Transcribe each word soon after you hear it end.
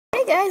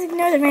Hey guys,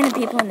 ignore the random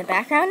people in the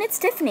background. It's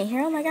Tiffany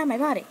here. Oh my god, my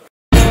body.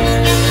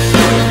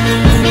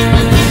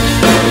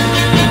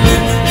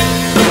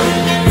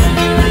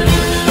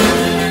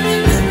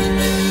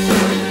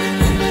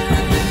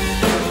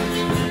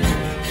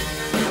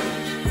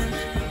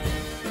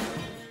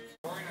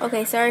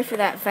 Okay, sorry for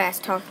that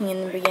fast talking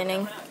in the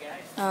beginning.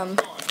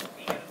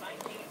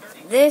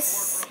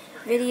 This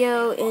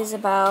video is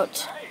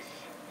about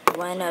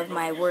one of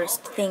my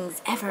worst things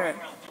ever.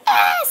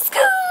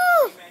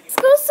 School!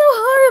 School's so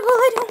horrible,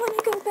 I don't want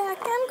to go back.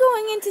 I'm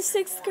going into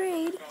 6th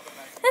grade.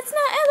 That's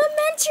not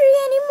elementary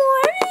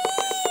anymore.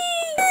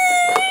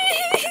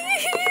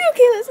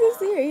 Okay, let's get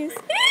serious.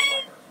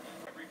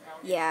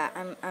 Yeah,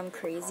 I'm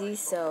crazy,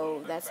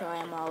 so that's why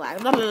I'm all like...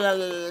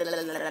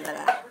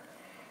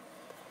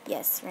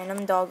 Yes,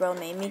 RandomDollGirl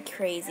made me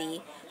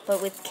crazy,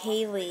 but with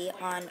Kaylee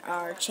on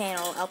our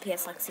channel,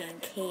 LPS Lexi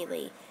and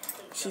Kaylee,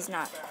 she's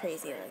not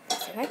crazy like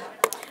this, okay?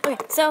 Okay,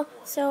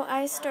 so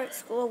I start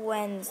school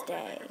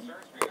Wednesday.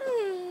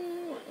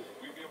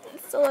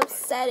 It's so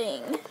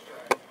upsetting.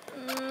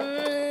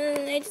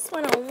 I just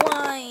want to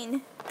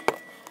whine.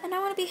 And I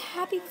want to be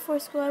happy before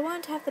school. I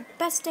wanted to have the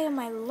best day of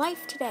my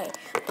life today,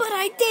 but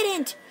I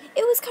didn't.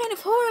 It was kind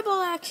of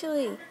horrible,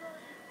 actually.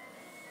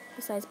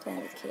 Besides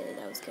playing with Kaylee,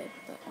 that was good,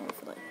 but only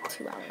for like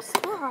 2 hours.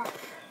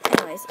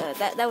 Anyways,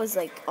 that was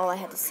like all I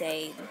had to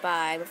say.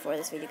 Bye before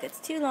this video gets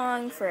too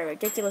long for a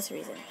ridiculous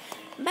reason.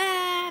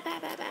 Bye, bye,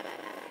 bye, bye, bye,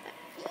 bye, bye.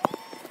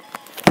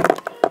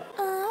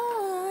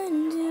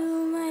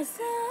 Undo my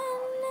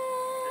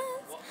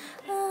sadness.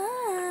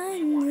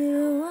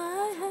 Undo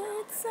what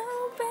hurt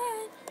so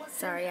bad.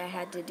 Sorry, I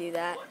had to do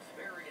that.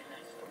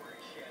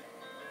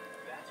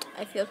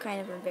 I feel kind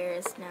of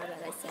embarrassed now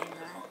that I sang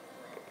that.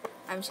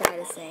 I'm shy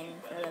to sing in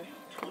front of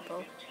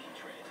people,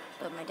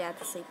 but my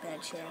dad's asleep in a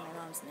chair and my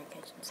mom's in the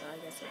kitchen, so I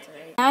guess it's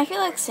alright. Now I feel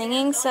like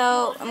singing,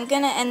 so I'm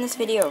gonna end this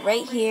video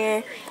right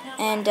here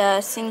and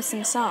sing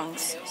some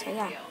songs. So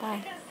yeah,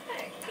 bye.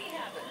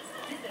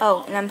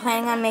 Oh, and I'm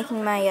planning on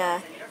making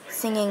my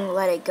singing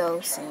Let It Go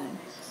soon.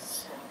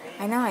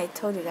 I know I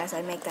told you guys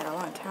I'd make that a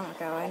long time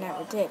ago, I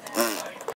never did.